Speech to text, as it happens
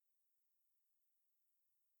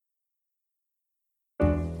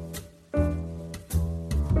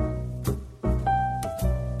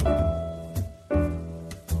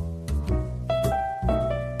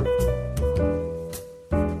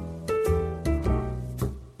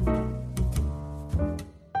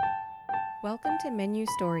Welcome to Menu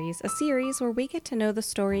Stories, a series where we get to know the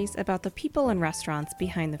stories about the people and restaurants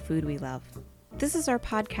behind the food we love. This is our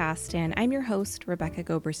podcast, and I'm your host, Rebecca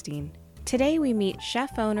Goberstein. Today we meet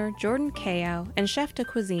chef-owner Jordan Kao and chef de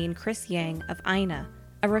cuisine Chris Yang of Aina,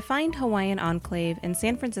 a refined Hawaiian enclave in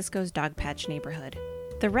San Francisco's Dogpatch neighborhood.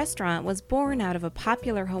 The restaurant was born out of a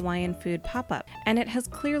popular Hawaiian food pop-up, and it has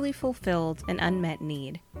clearly fulfilled an unmet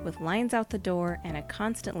need, with lines out the door and a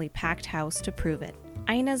constantly packed house to prove it.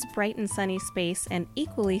 Aina's bright and sunny space and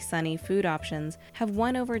equally sunny food options have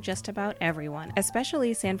won over just about everyone,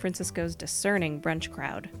 especially San Francisco's discerning brunch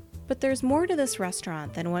crowd. But there's more to this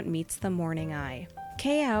restaurant than what meets the morning eye.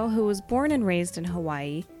 Kao, who was born and raised in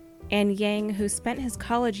Hawaii, and Yang, who spent his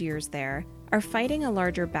college years there, are fighting a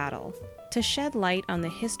larger battle to shed light on the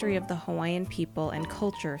history of the Hawaiian people and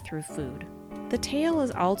culture through food. The tale is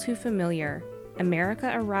all too familiar.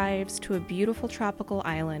 America arrives to a beautiful tropical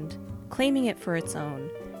island, claiming it for its own,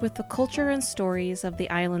 with the culture and stories of the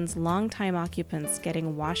island's longtime occupants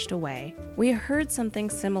getting washed away. We heard something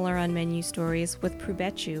similar on Menu Stories with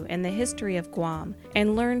Pubechu and the history of Guam,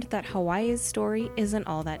 and learned that Hawaii's story isn't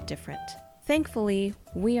all that different. Thankfully,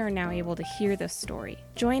 we are now able to hear this story.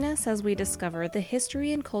 Join us as we discover the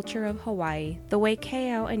history and culture of Hawaii the way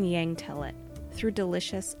Kao and Yang tell it, through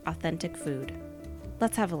delicious, authentic food.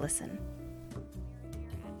 Let's have a listen. We're here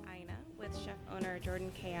at Aina with chef-owner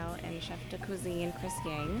Jordan Kao and chef de cuisine Chris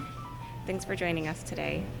Yang. Thanks for joining us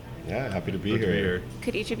today. Yeah, happy to be here.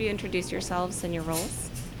 Could each of you introduce yourselves and your roles?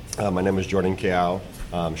 My name is Jordan Kao,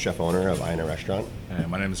 chef-owner of Aina Restaurant. And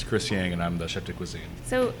my name is Chris Yang, and I'm the chef de cuisine.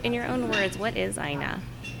 So, in your own words, what is Aina?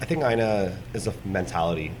 I think Aina is a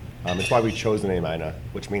mentality. It's why we chose the name Aina,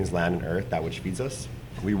 which means land and earth, that which feeds us.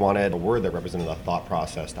 We wanted a word that represented a thought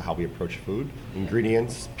process to how we approach food,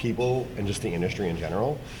 ingredients, people, and just the industry in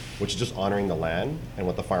general, which is just honoring the land and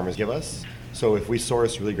what the farmers give us. So if we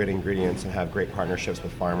source really great ingredients and have great partnerships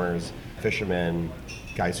with farmers, fishermen,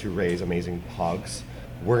 guys who raise amazing hogs,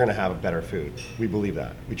 we're going to have better food. We believe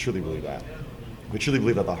that. We truly believe that. We truly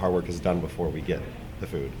believe that the hard work is done before we get the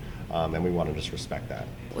food, and we want to just respect that.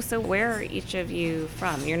 So where are each of you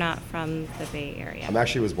from? You're not from the Bay Area. I'm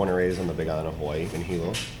actually was born and raised on the Big Island of Hawaii in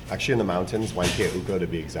Hilo, actually in the mountains, Waiakea-Uka to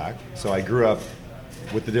be exact. So I grew up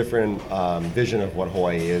with the different vision of what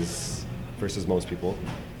Hawaii is versus most people.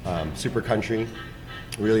 Super country,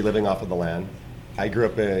 really living off of the land. I grew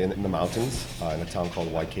up in the mountains in a town called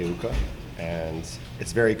Waiakea-Uka. And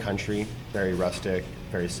it's very country, very rustic,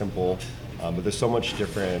 very simple, but there's so much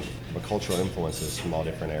different cultural influences from all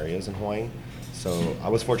different areas in Hawaii. So I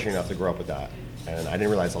was fortunate enough to grow up with that, and I didn't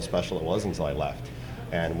realize how special it was until I left.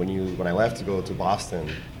 And when I left to go to Boston,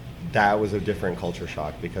 that was a different culture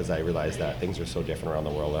shock because I realized that things are so different around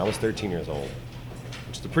the world. And I was 13 years old,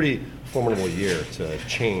 which is a pretty formidable year to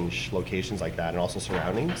change locations like that and also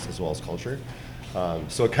surroundings as well as culture.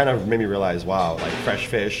 So it kind of made me realize, wow, like fresh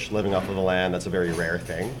fish, living off of the land, that's a very rare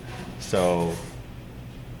thing. So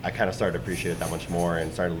I kind of started to appreciate it that much more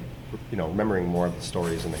and started, remembering more of the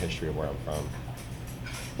stories and the history of where I'm from.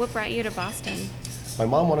 What brought you to Boston? My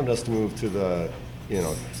mom wanted us to move to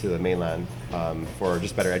the mainland for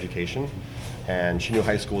just better education. And she knew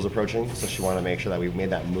high school was approaching, so she wanted to make sure that we made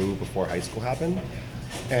that move before high school happened.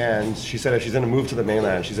 And she said if she's going to move to the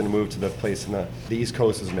mainland, she's going to move to the place in the East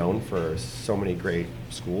Coast is known for so many great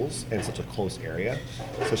schools and such a close area.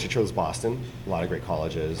 So she chose Boston, a lot of great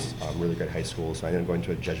colleges, really great high schools. So I ended up going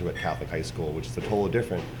to a Jesuit Catholic high school, which is a totally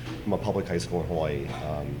different from a public high school in Hawaii.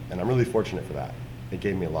 And I'm really fortunate for that. It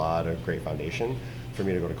gave me a lot of great foundation for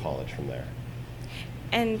me to go to college from there.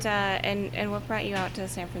 And what brought you out to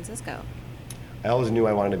San Francisco? I always knew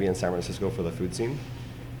I wanted to be in San Francisco for the food scene.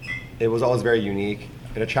 It was always very unique.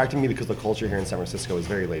 It attracted me because the culture here in San Francisco is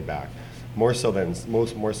very laid back, more so than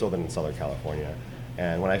in Southern California.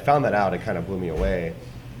 And when I found that out, it kind of blew me away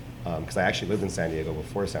because I actually lived in San Diego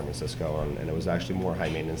before San Francisco, and it was actually more high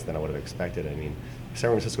maintenance than I would have expected. I mean, San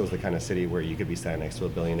Francisco is the kind of city where you could be standing next to a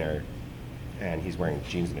billionaire and he's wearing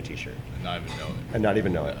jeans and a t-shirt. And not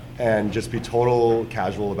even know it. And just be total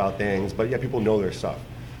casual about things, but yeah, people know their stuff.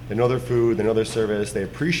 They know their food, they know their service, they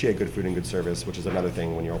appreciate good food and good service, which is another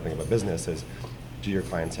thing when you're opening up a business is, do your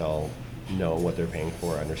clientele know what they're paying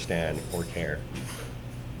for, understand, or care?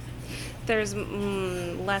 There's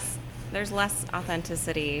less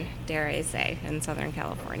authenticity, dare I say, in Southern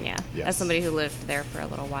California. Yes. As somebody who lived there for a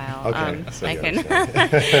little while, okay. I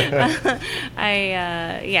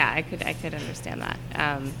could understand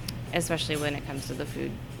that, especially when it comes to the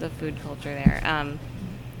food culture there.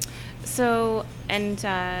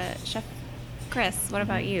 Chef Chris, what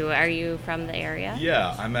about you? Are you from the area?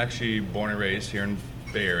 Yeah, I'm actually born and raised here in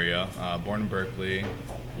Bay Area. Born in Berkeley,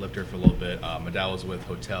 lived here for a little bit. My dad was with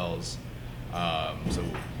hotels So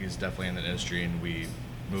he's definitely in the industry, and we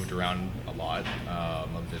moved around a lot.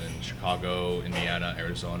 I've been in Chicago, Indiana,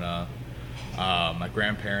 Arizona. My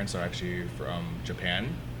grandparents are actually from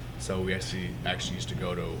Japan, so we actually used to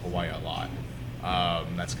go to Hawaii a lot.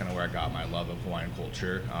 That's kind of where I got my love of Hawaiian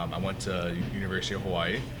culture. I went to University of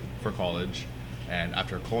Hawaii for college, and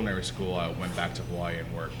after culinary school, I went back to Hawaii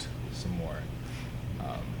and worked some more.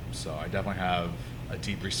 So I definitely have a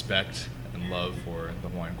deep respect and love for the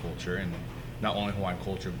Hawaiian culture, and not only Hawaiian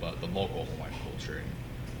culture, but the local Hawaiian culture, and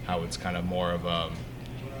how it's kind of more of a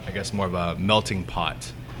melting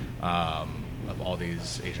pot of all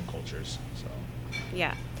these Asian cultures. So.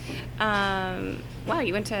 Yeah. Wow,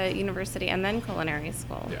 you went to university and then culinary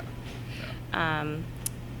school. Yeah.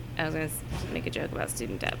 I was going to make a joke about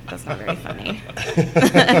student debt. That's not very funny.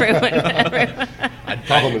 everyone.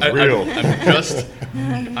 Problem is real.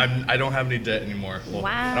 I don't have any debt anymore. Well,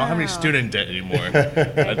 Wow. I don't have any student debt anymore.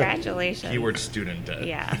 Congratulations. Keyword student debt.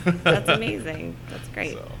 Yeah, that's amazing. That's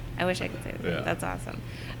great. So. I wish I could say that. Yeah. That's awesome.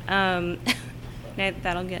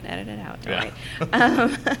 That'll get edited out, don't Yeah.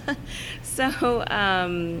 worry. So,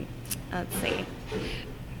 let's see.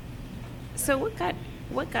 So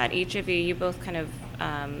what got each of you? You both kind of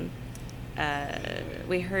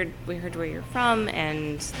we heard where you're from,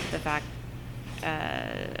 and the fact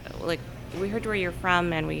we heard where you're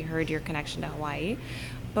from, and we heard your connection to Hawaii.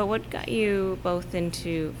 But what got you both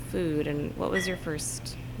into food, and what was your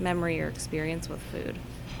first memory or experience with food?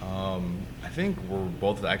 I think we're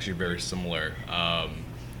both actually very similar.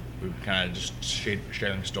 We've kind of just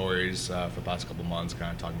sharing stories for the past couple months,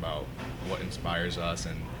 kind of talking about what inspires us.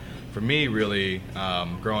 And for me, really,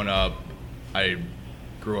 growing up, I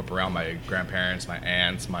grew up around my grandparents, my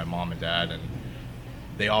aunts, my mom and dad, and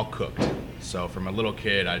they all cooked. So from a little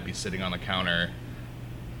kid, I'd be sitting on the counter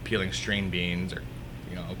peeling string beans or,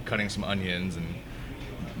 cutting some onions. And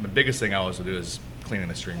the biggest thing I always would do is cleaning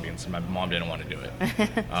the string beans. My mom didn't want to do it.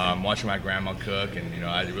 Watching my grandma cook, and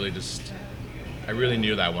I really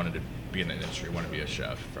knew that I wanted to be in the industry, wanted to be a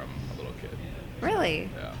chef from a little kid. Really?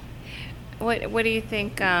 Yeah. What do you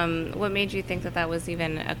think? What made you think that was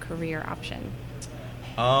even a career option?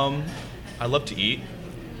 I love to eat,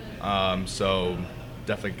 so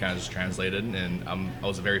definitely kind of just translated. And I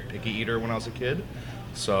was a very picky eater when I was a kid,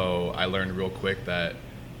 so I learned real quick that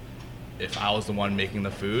if I was the one making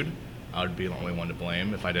the food, I would be the only one to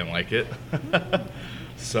blame if I didn't like it.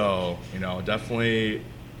 So, definitely,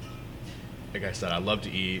 like I said, I love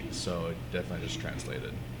to eat, so it definitely just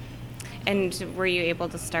translated. And were you able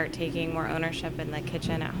to start taking more ownership in the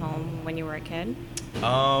kitchen at home when you were a kid?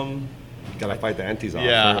 Gotta fight the aunties off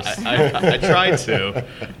Yeah, first. I tried to.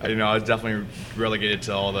 I was definitely relegated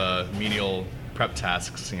to all the menial prep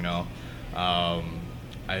tasks,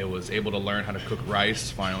 I was able to learn how to cook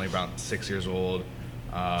rice finally about 6 years old.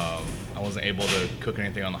 I wasn't able to cook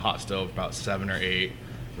anything on the hot stove about 7 or 8,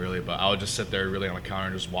 really, but I would just sit there really on the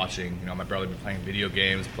counter just watching. My brother would be playing video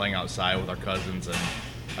games, playing outside with our cousins, and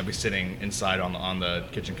I'd be sitting inside on the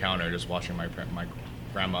kitchen counter just watching my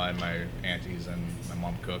grandma and my aunties and my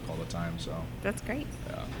mom cook all the time. So That's great.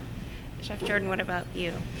 yeah. Chef Jordan, what about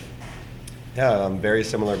you? Yeah, very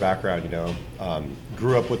similar background,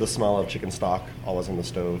 grew up with the smell of chicken stock always on the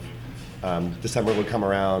stove. December would come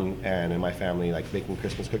around, and in my family, baking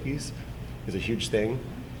Christmas cookies is a huge thing.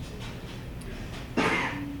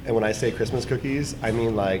 And when I say Christmas cookies, I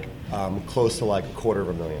mean close to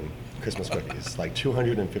 250,000 Christmas cookies.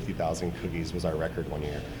 250,000 cookies was our record one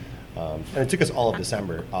year. And it took us all of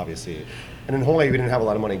December, obviously. And in Hawaii, we didn't have a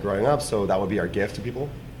lot of money growing up, so that would be our gift to people.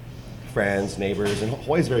 Friends, neighbors, and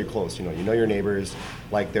Hawaii's very close. You know your neighbors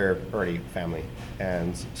like they're already family,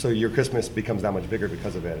 and so your Christmas becomes that much bigger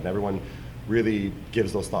because of it. And everyone really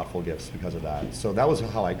gives those thoughtful gifts because of that. So that was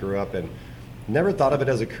how I grew up, and never thought of it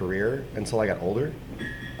as a career until I got older.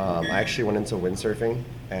 I actually went into windsurfing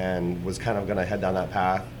and was kind of going to head down that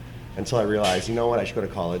path until I realized, I should go to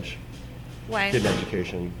college, Why? get an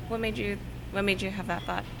education. What made you have that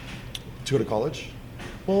thought? To go to college?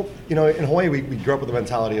 Well, in Hawaii, we grew up with the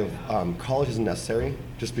mentality of college isn't necessary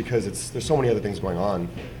just because there's so many other things going on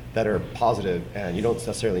that are positive, and you don't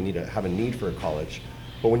necessarily need to have a need for a college.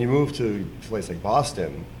 But when you move to a place like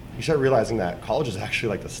Boston, you start realizing that college is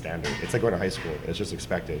actually the standard. It's like going to high school. It's just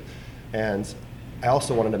expected. And I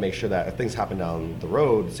also wanted to make sure that if things happen down the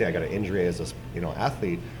road, say I got an injury as a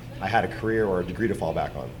athlete, I had a career or a degree to fall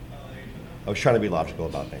back on. I was trying to be logical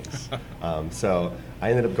about things. So I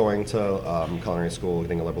ended up going to culinary school,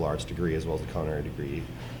 getting a liberal arts degree as well as a culinary degree.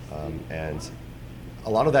 And a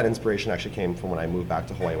lot of that inspiration actually came from when I moved back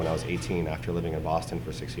to Hawaii when I was 18 after living in Boston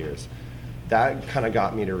for 6 years. That kind of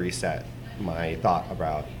got me to reset my thought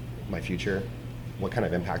about my future, what kind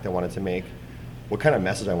of impact I wanted to make. what kind of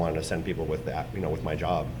message I wanted to send people with that, with my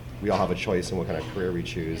job. We all have a choice in what kind of career we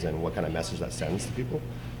choose and what kind of message that sends to people.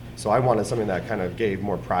 So I wanted something that kind of gave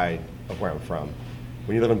more pride of where I'm from.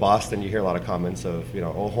 When you live in Boston, you hear a lot of comments of,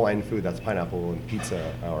 Hawaiian food, that's pineapple and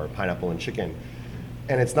pizza or pineapple and chicken.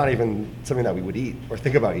 And it's not even something that we would eat or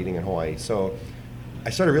think about eating in Hawaii. So I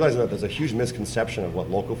started realizing that there's a huge misconception of what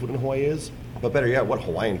local food in Hawaii is, but better yet, what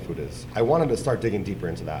Hawaiian food is. I wanted to start digging deeper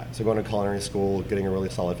into that. So going to culinary school, getting a really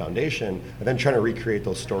solid foundation, and then trying to recreate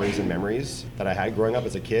those stories and memories that I had growing up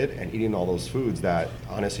as a kid and eating all those foods that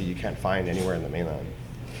honestly you can't find anywhere in the mainland.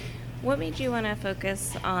 What made you want to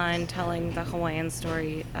focus on telling the Hawaiian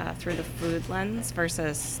story through the food lens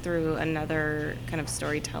versus through another kind of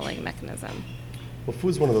storytelling mechanism? Well,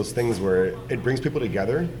 food's one of those things where it brings people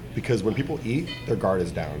together because when people eat, their guard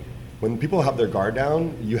is down. When people have their guard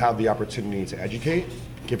down, you have the opportunity to educate,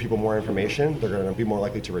 give people more information. They're going to be more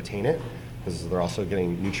likely to retain it because they're also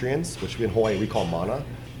getting nutrients, which in Hawaii we call mana.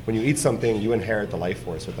 When you eat something, you inherit the life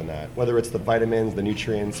force within that. Whether it's the vitamins, the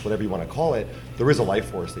nutrients, whatever you want to call it, there is a life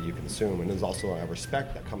force that you consume, and there's also a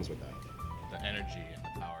respect that comes with that. The energy and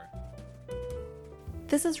the power.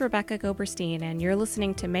 This is Rebecca Goberstein, and you're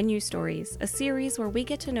listening to Menu Stories, a series where we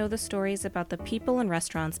get to know the stories about the people and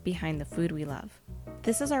restaurants behind the food we love.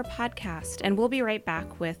 This is our podcast, and we'll be right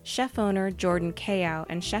back with chef owner Jordan Kayao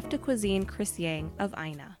and chef de cuisine Chris Yang of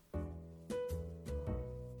Aina.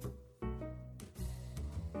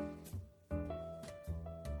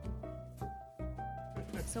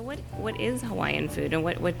 So what is Hawaiian food, and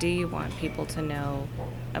what do you want people to know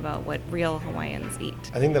about what real Hawaiians eat?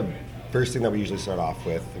 I think the first thing that we usually start off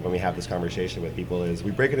with when we have this conversation with people is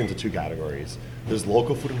we break it into two categories. There's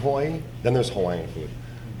local food in Hawaii, then there's Hawaiian food.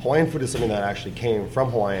 Hawaiian food is something that actually came from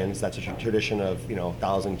Hawaiians. That's a tradition of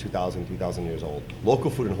 1,000, 2,000, 3,000 years old. Local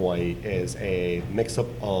food in Hawaii is a mix-up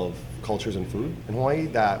of cultures and food in Hawaii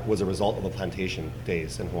that was a result of the plantation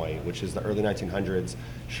days in Hawaii, which is the early 1900s,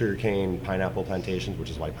 sugarcane, pineapple plantations, which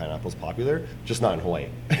is why pineapple is popular, just not in Hawaii.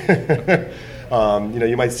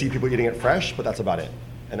 You might see people eating it fresh, but that's about it.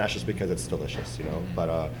 And that's just because it's delicious,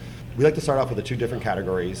 But we like to start off with the two different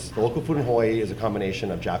categories. The local food in Hawaii is a combination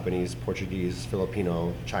of Japanese, Portuguese,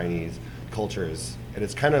 Filipino, Chinese cultures, and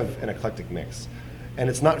it's kind of an eclectic mix. And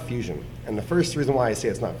it's not fusion. And the first reason why I say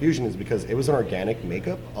it's not fusion is because it was an organic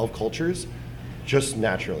makeup of cultures just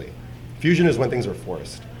naturally. Fusion is when things are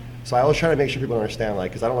forced. So I always try to make sure people understand,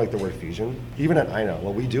 because I don't like the word fusion. Even at Aina,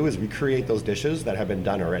 what we do is we create those dishes that have been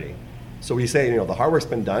done already. So we say, the hard work's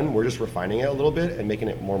been done, we're just refining it a little bit and making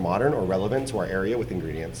it more modern or relevant to our area with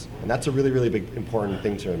ingredients. And that's a really, really big, important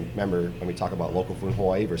thing to remember when we talk about local food in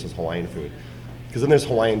Hawaii versus Hawaiian food. Because then there's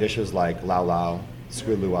Hawaiian dishes like lau lau,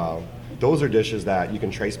 squid luau. Those are dishes that you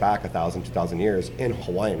can trace back 1,000, 2,000 years in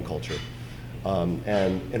Hawaiian culture.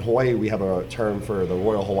 And in Hawaii, we have a term for the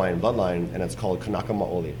Royal Hawaiian bloodline, and it's called kanaka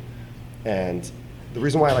maoli. And the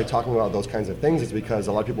reason why I like talking about those kinds of things is because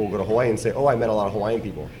a lot of people will go to Hawaii and say, I met a lot of Hawaiian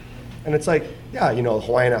people. And it's like, yeah,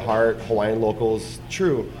 Hawaiian at heart, Hawaiian locals,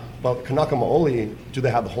 true. But Kanaka Maoli, do they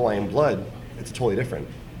have the Hawaiian blood? It's totally different.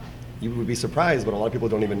 You would be surprised, but a lot of people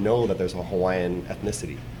don't even know that there's a Hawaiian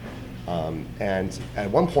ethnicity. And at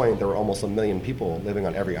one point, there were almost 1 million people living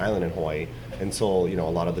on every island in Hawaii until, a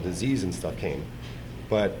lot of the disease and stuff came.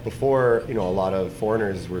 But before, a lot of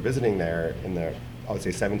foreigners were visiting there in the, I would say,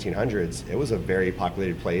 1700s, it was a very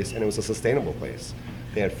populated place, and it was a sustainable place.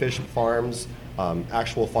 They had fish farms,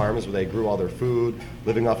 actual farms where they grew all their food,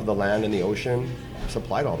 living off of the land and the ocean,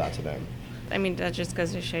 supplied all that to them. I mean, that just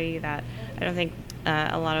goes to show you that I don't think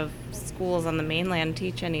a lot of schools on the mainland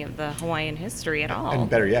teach any of the Hawaiian history at all. And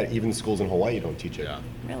better yet, even schools in Hawaii don't teach it. Yeah.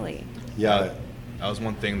 Really? Yeah. That was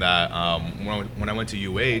one thing that when I went to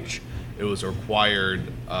UH, it was a required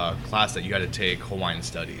class that you had to take Hawaiian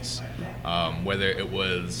studies, whether it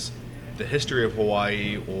was the history of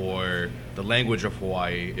Hawaii or the language of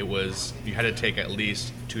Hawaii. It was, you had to take at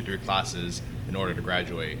least 2-3 classes in order to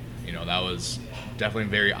graduate. That was definitely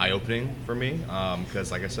very eye-opening for me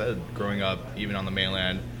because, like I said, growing up even on the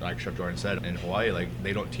mainland, like Chef Jordan said, in Hawaii,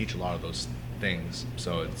 they don't teach a lot of those things.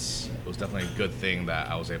 So it was definitely a good thing that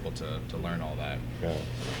I was able to learn all that. Yeah.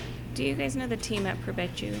 Do you guys know the team at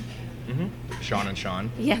Pubechu? Mm-hmm. Sean and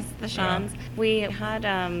Sean. Yes, the Seans. Yeah. We had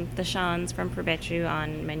the Seans from Pubechu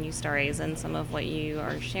on Menu Stories, and some of what you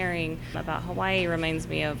are sharing about Hawaii reminds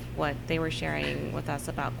me of what they were sharing with us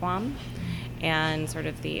about Guam and sort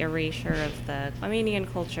of the erasure of the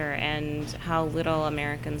Guamanian culture and how little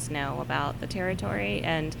Americans know about the territory.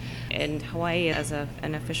 And Hawaii as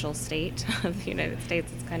an official state of the United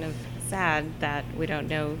States, it's kind of sad that we don't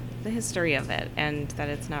know the history of it, and that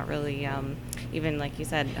it's not really, even like you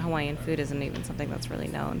said, Hawaiian food isn't even something that's really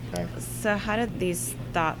known. Okay. So how did these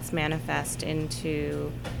thoughts manifest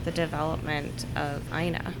into the development of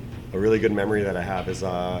Aina? A really good memory that I have is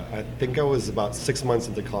I think I was about 6 months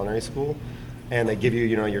into culinary school, and they give you,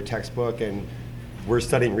 your textbook, and we're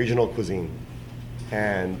studying regional cuisine,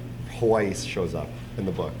 and Hawaii shows up in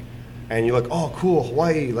the book. And you look, oh, cool,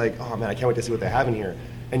 Hawaii, like, oh man, I can't wait to see what they have in here.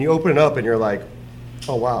 And you open it up and you're like,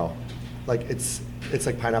 oh wow, like it's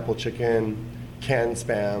like pineapple chicken, canned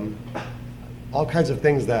Spam, all kinds of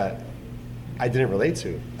things that I didn't relate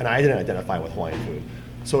to, and I didn't identify with Hawaiian food.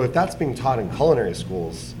 So if that's being taught in culinary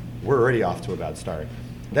schools, we're already off to a bad start.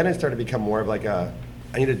 Then it started to become more of like I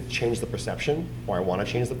need to change the perception, or I want to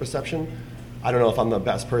change the perception. I don't know if I'm the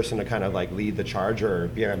best person to kind of like lead the charge or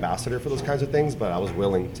be an ambassador for those kinds of things, but I was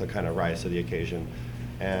willing to kind of rise to the occasion.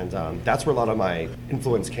 And that's where a lot of my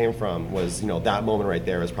influence came from, was, that moment right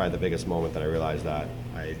there was probably the biggest moment that I realized that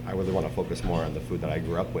I really want to focus more on the food that I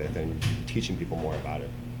grew up with and teaching people more about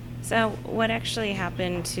it. So what actually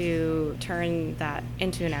happened to turn that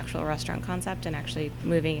into an actual restaurant concept and actually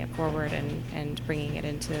moving it forward and bringing it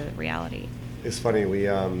into reality? It's funny, we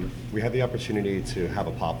had the opportunity to have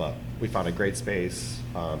a pop-up. We found a great space.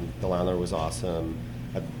 The landlord was awesome.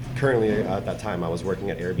 Currently, at that time, I was working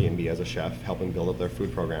at Airbnb as a chef, helping build up their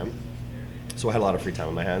food program. So I had a lot of free time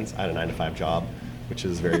on my hands. I had a 9-to-5 job, which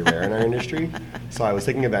is very rare in our industry. So I was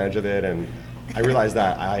taking advantage of it, and I realized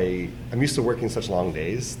that I'm used to working such long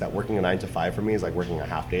days that working a 9-to-5 for me is like working a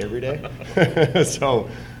half day every day. So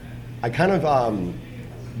I kind of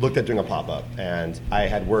looked at doing a pop-up, and I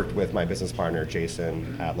had worked with my business partner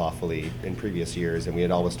Jason at Lawfully in previous years, and we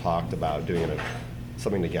had always talked about doing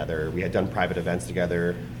something together. We had done private events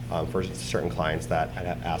together for certain clients that had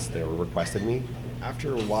asked or requested me.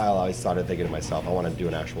 After a while, I started thinking to myself, I want to do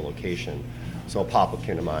an actual location. So a pop-up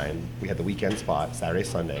came to mind. We had the weekend spot, Saturday,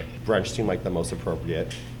 Sunday. Brunch seemed like the most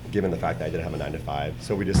appropriate, given the fact that I didn't have a 9-to-5.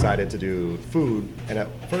 So we decided to do food, and at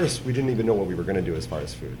first we didn't even know what we were going to do as far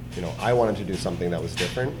as food. I wanted to do something that was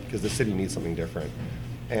different, because the city needs something different.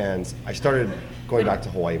 And I started going back to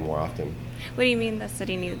Hawaii more often. What do you mean the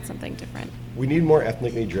city needs something different? We need more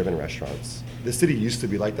ethnically driven restaurants. The city used to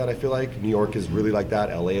be like that, I feel like. New York is really like that,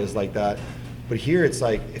 LA is like that. But here it's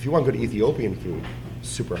like, if you want good Ethiopian food,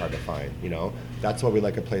 super hard to find, That's why we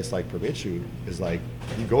like a place like Perpetu, is like,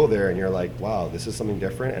 you go there and you're like, wow, this is something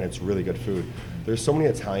different, and it's really good food. There's so many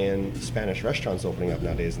Italian, Spanish restaurants opening up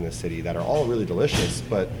nowadays in this city that are all really delicious,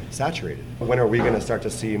 but saturated. When are we going to start to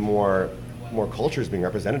see more cultures being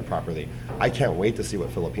represented properly? I can't wait to see what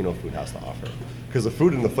Filipino food has to offer, because the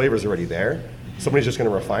food and the flavor is already there. Somebody's just going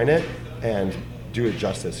to refine it and do it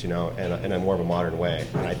justice, in a more of a modern way.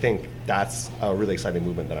 And I think that's a really exciting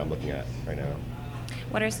movement that I'm looking at right now.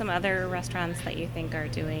 What are some other restaurants that you think are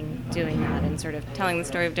doing that and sort of telling the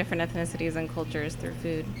story of different ethnicities and cultures through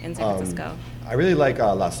food in San Francisco? I really like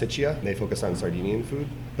La Siccia. They focus on Sardinian food,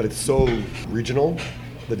 but it's so regional,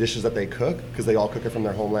 the dishes that they cook, because they all cook it from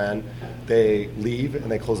their homeland. They leave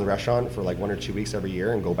and they close the restaurant for like 1 or 2 weeks every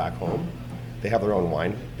year and go back home. They have their own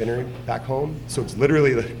wine vineyard back home. So it's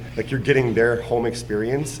literally like you're getting their home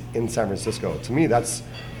experience in San Francisco. To me, that's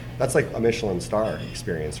like a Michelin star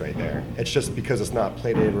experience right there. It's just because it's not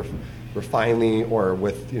plated refinedly or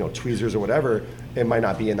with tweezers or whatever, it might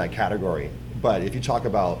not be in that category. But if you talk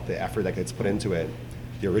about the effort that gets put into it,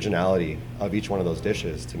 the originality of each one of those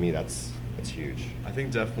dishes, to me that's huge. I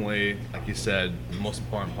think definitely, like you said, the most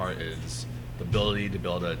important part is the ability to be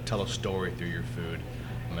able to tell a story through your food.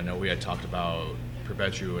 I know we had talked about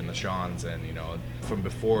Perpetu and the Sean's, and from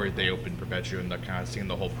before they opened Perpetu, and they're kind of seeing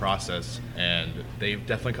the whole process, and they've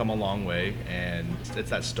definitely come a long way. And it's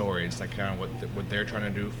that story. It's like kind of what they're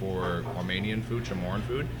trying to do for Armenian food, Chamorro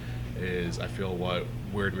food, is I feel what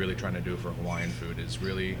we're really trying to do for Hawaiian food is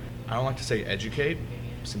really, I don't like to say educate,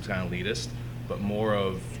 seems kind of elitist, but more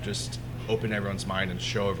of just open everyone's mind and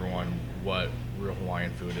show everyone what real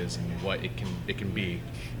Hawaiian food is and what it can be.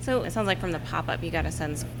 So it sounds like from the pop-up you got a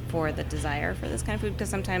sense for the desire for this kind of food, because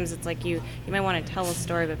sometimes it's like you might want to tell a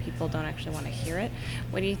story but people don't actually want to hear it.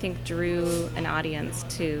 What do you think drew an audience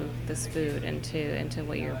to this food and to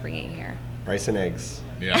what you're bringing here? Rice and eggs.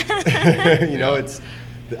 Yeah.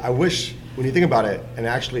 I wish, when you think about it, and I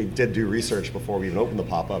actually did do research before we even opened the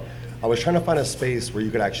pop-up, I was trying to find a space where you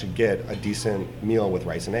could actually get a decent meal with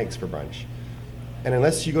rice and eggs for brunch. And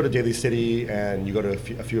unless you go to Daly City and you go to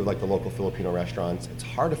a few of like the local Filipino restaurants, it's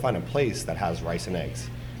hard to find a place that has rice and eggs.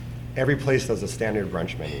 Every place does a standard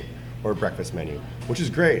brunch menu or a breakfast menu, which is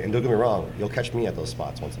great, and don't get me wrong, you'll catch me at those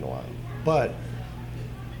spots once in a while. But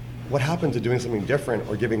what happened to doing something different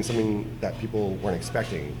or giving something that people weren't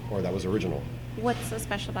expecting or that was original? What's so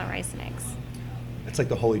special about rice and eggs? It's like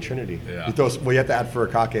the Holy Trinity. Yeah. You have to add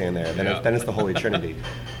furikake in there. Then it's the Holy Trinity.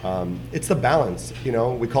 It's the balance.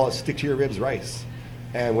 We call it stick to your ribs rice.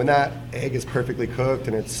 And when that egg is perfectly cooked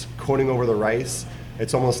and it's coating over the rice,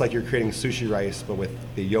 it's almost like you're creating sushi rice, but with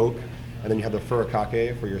the yolk. And then you have the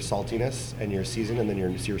furikake for your saltiness and your season, and then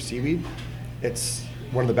your seaweed. It's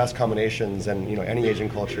one of the best combinations, and any Asian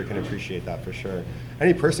culture can appreciate that for sure.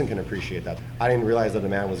 Any person can appreciate that. I didn't realize the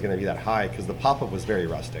demand was going to be that high because the pop-up was very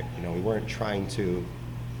rustic. We weren't trying to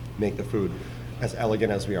make the food as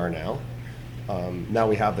elegant as we are now. Now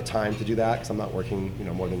we have the time to do that because I'm not working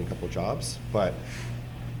more than a couple of jobs. But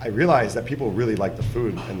I realized that people really like the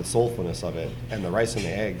food and the soulfulness of it, and the rice and the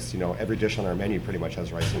eggs. Every dish on our menu pretty much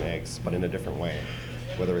has rice and eggs, but in a different way.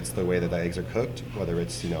 Whether it's the way that the eggs are cooked, whether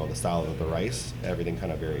it's the style of the rice, everything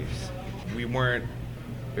kind of varies. We weren't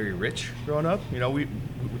very rich growing up. We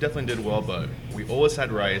definitely did well, but we always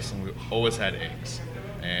had rice and we always had eggs,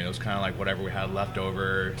 and it was kind of like whatever we had left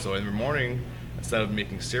over. So in the morning, instead of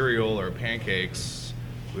making cereal or pancakes,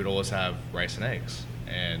 we'd always have rice and eggs.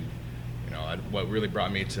 And what really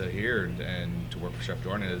brought me to here and to work for Chef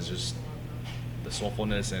Jordan is just the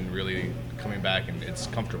soulfulness and really coming back, and it's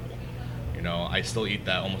comfortable. I still eat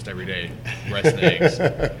that almost every day, rice and eggs.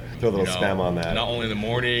 Throw a little spam on that. Not only in the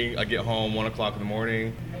morning, I get home 1 o'clock in the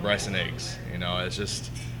morning, rice and eggs. It's just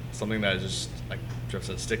something that is just, like Jeff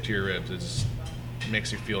said, stick to your ribs. It just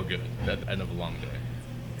makes you feel good at the end of a long day.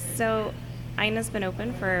 So, Aina's been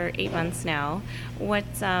open for 8 months now.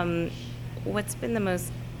 What's been the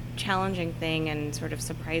most challenging thing and sort of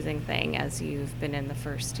surprising thing as you've been in the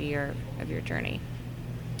first year of your journey?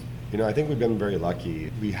 I think we've been very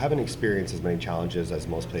lucky. We haven't experienced as many challenges as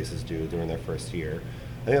most places do during their first year.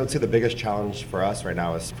 I think I would say the biggest challenge for us right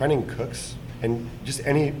now is finding cooks and just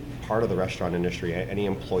any part of the restaurant industry, any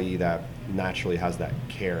employee that naturally has that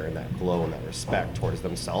care and that glow and that respect towards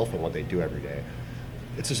themselves and what they do every day.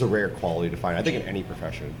 It's just a rare quality to find, I think, in any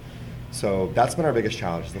profession. So that's been our biggest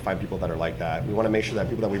challenge, is to find people that are like that. We want to make sure that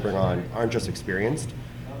people that we bring on aren't just experienced,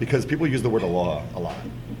 because people use the word aloha a lot.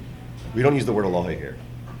 We don't use the word aloha here.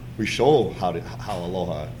 We show how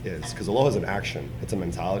aloha is, because aloha is an action. It's a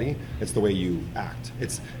mentality. It's the way you act.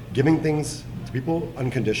 It's giving things to people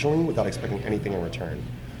unconditionally without expecting anything in return.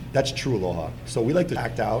 That's true aloha. So we like to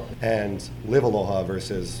act out and live aloha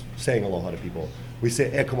versus saying aloha to people. We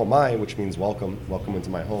say e como mai, which means welcome into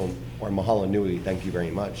my home, or mahalo nui, thank you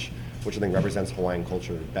very much, which I think represents Hawaiian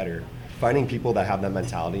culture better. Finding people that have that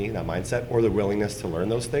mentality, that mindset, or the willingness to learn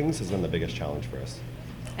those things has been the biggest challenge for us.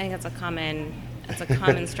 I think that's a common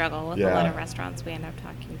struggle with a lot of restaurants we end up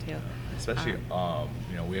talking to. Especially,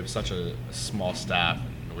 we have such a small staff,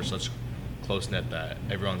 and we're such close-knit that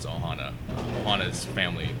everyone's ohana. Ohana is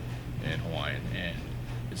family in Hawaiian, and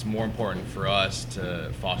it's more important for us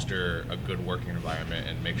to foster a good working environment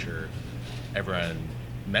and make sure everyone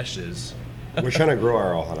meshes. We're trying to grow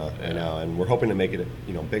our ohana right now, and we're hoping to make it,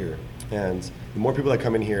 bigger. And the more people that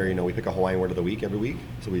come in here, we pick a Hawaiian word of the week every week.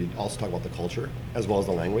 So we also talk about the culture as well as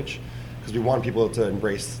the language, because we want people to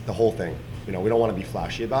embrace the whole thing. We don't want to be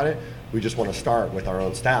flashy about it. We just want to start with our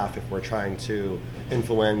own staff. If we're trying to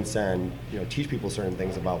influence and teach people certain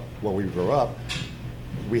things about where we grew up,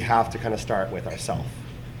 we have to kind of start with ourselves.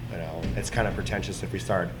 It's kind of pretentious if we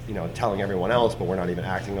start, telling everyone else, but we're not even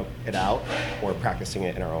acting it out or practicing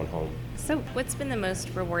it in our own home. So what's been the most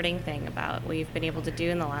rewarding thing about what you've been able to do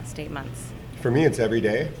in the last 8 months? For me, it's every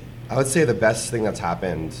day. I would say the best thing that's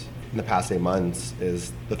happened in the past 8 months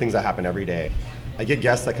is the things that happen every day. I get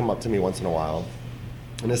guests that come up to me once in a while.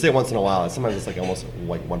 And I say once in a while, sometimes it's like almost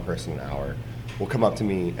like one person an hour will come up to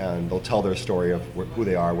me and they'll tell their story of who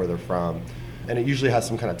they are, where they're from. And it usually has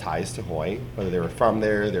some kind of ties to Hawaii, whether they were from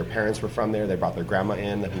there, their parents were from there, they brought their grandma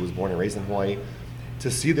in who was born and raised in Hawaii.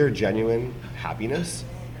 To see their genuine happiness,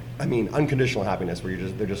 unconditional happiness, where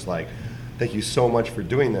they're just like, thank you so much for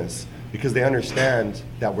doing this, because they understand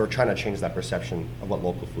that we're trying to change that perception of what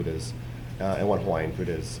local food is and what Hawaiian food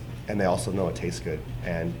is. And they also know it tastes good.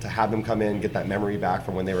 And to have them come in, get that memory back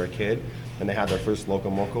from when they were a kid, and they had their first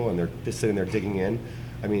loco moco, and they're just sitting there digging in.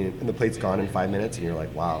 And the plate's gone in 5 minutes, and you're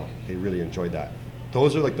like, wow, they really enjoyed that.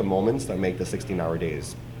 Those are like the moments that make the 16-hour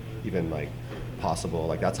days even possible.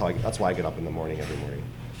 That's why I get up in the morning every morning.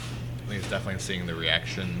 I think it's definitely seeing the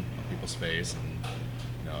reaction on people's face,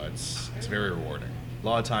 and it's very rewarding. A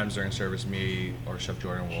lot of times during service, me or Chef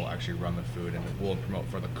Jordan will actually run the food, and we'll promote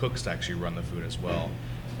for the cooks to actually run the food as well.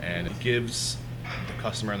 And it gives the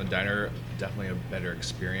customer and the diner definitely a better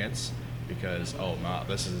experience, because, oh, wow,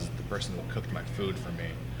 this is the person who cooked my food for me.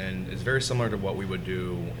 And it's very similar to what we would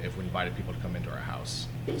do if we invited people to come into our house.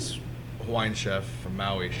 This Hawaiian chef from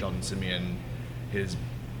Maui, Sheldon Simeon, his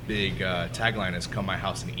big tagline is "Come my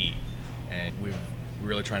house and eat," and we've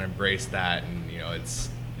really trying to embrace that. And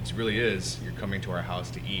it really is, you're coming to our house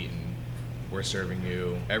to eat, and we're serving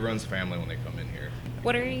you. Everyone's family when they come in here.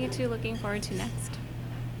 What are you two looking forward to next?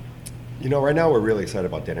 Right now we're really excited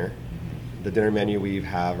about dinner. The dinner menu we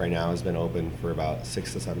have right now has been open for about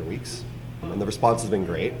 6 to 7 weeks, and the response has been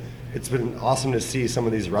great. It's been awesome to see some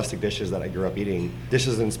of these rustic dishes that I grew up eating,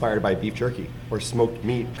 dishes inspired by beef jerky, or smoked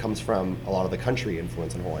meat comes from a lot of the country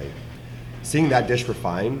influence in Hawaii. Seeing that dish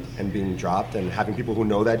refined and being dropped, and having people who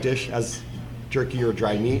know that dish as jerky or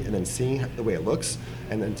dry meat, and then seeing the way it looks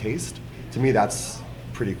and then taste, to me that's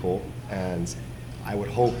pretty cool. And I would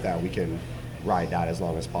hope that we can ride that as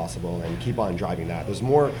long as possible and keep on driving that. There's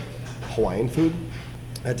more Hawaiian food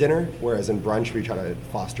at dinner, whereas in brunch we try to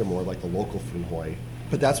foster more like the local food in Hawaii.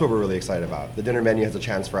 But that's what we're really excited about. The dinner menu has a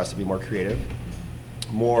chance for us to be more creative,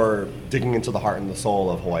 more digging into the heart and the soul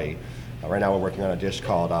of Hawaii. Right now we're working on a dish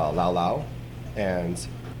called lau lau, and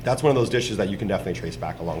that's one of those dishes that you can definitely trace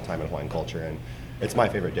back a long time in Hawaiian culture, and it's my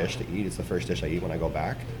favorite dish to eat. It's the first dish I eat when I go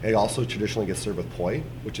back. It also traditionally gets served with poi,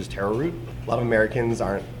 which is taro root. A lot of Americans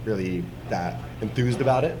aren't really that enthused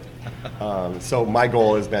about it. So my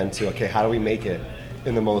goal has been to, how do we make it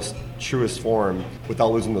in the most truest form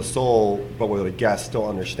without losing the soul, but where the guest still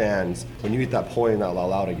understands when you eat that poi and that lau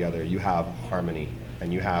lau together, you have harmony.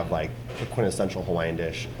 And you have like a quintessential Hawaiian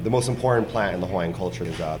dish. The most important plant in the Hawaiian culture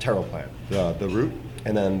is taro plant, the root,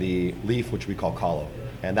 and then the leaf, which we call kalo.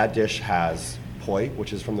 And that dish has poi,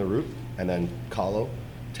 which is from the root, and then kalo,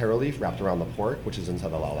 taro leaf wrapped around the pork, which is inside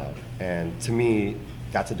the lau lau. And to me,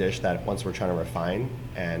 that's a dish that once we're trying to refine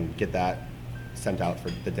and get that sent out for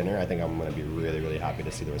the dinner, I think I'm going to be really, really happy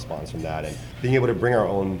to see the response from that. And being able to bring our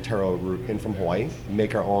own taro root in from Hawaii,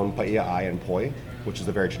 make our own pa'ia'ai and poi, which is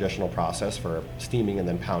a very traditional process for steaming and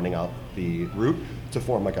then pounding out the root to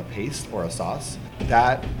form like a paste or a sauce.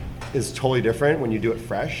 That is totally different when you do it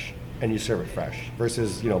fresh and you serve it fresh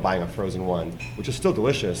versus buying a frozen one, which is still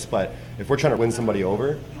delicious. But if we're trying to win somebody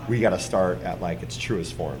over, we got to start at like its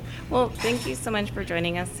truest form. Well, thank you so much for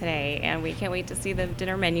joining us today, and we can't wait to see the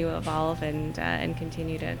dinner menu evolve and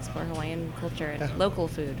continue to explore Hawaiian culture and local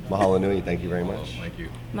food. Mahalo nui, thank you very much. Thank you.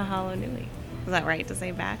 Mahalo nui. Is that right to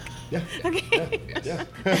say back? Yeah. Okay. Yeah.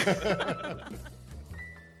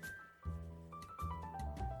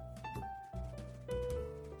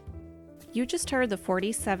 You just heard the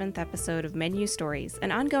 47th episode of Menu Stories,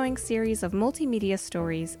 an ongoing series of multimedia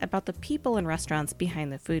stories about the people and restaurants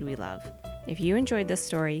behind the food we love. If you enjoyed this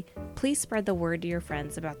story, please spread the word to your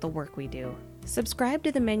friends about the work we do. Subscribe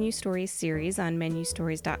to the Menu Stories series on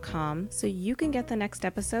menustories.com so you can get the next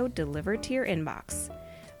episode delivered to your inbox.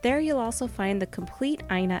 There you'll also find the complete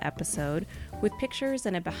Aina episode with pictures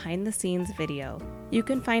and a behind-the-scenes video. You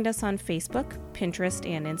can find us on Facebook, Pinterest,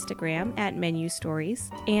 and Instagram at Menu Stories,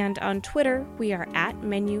 and on Twitter we are at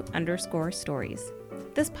menu_stories.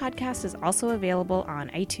 This podcast is also available on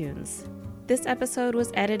iTunes. This episode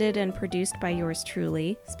was edited and produced by yours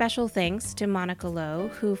truly. Special thanks to Monica Lowe,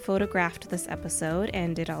 who photographed this episode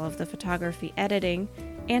and did all of the photography editing,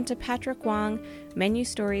 and to Patrick Wong, Menu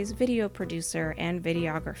Stories video producer and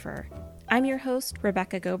videographer. I'm your host,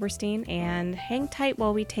 Rebecca Goberstein, and hang tight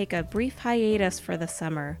while we take a brief hiatus for the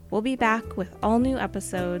summer. We'll be back with all new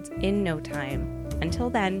episodes in no time. Until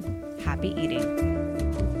then, happy eating.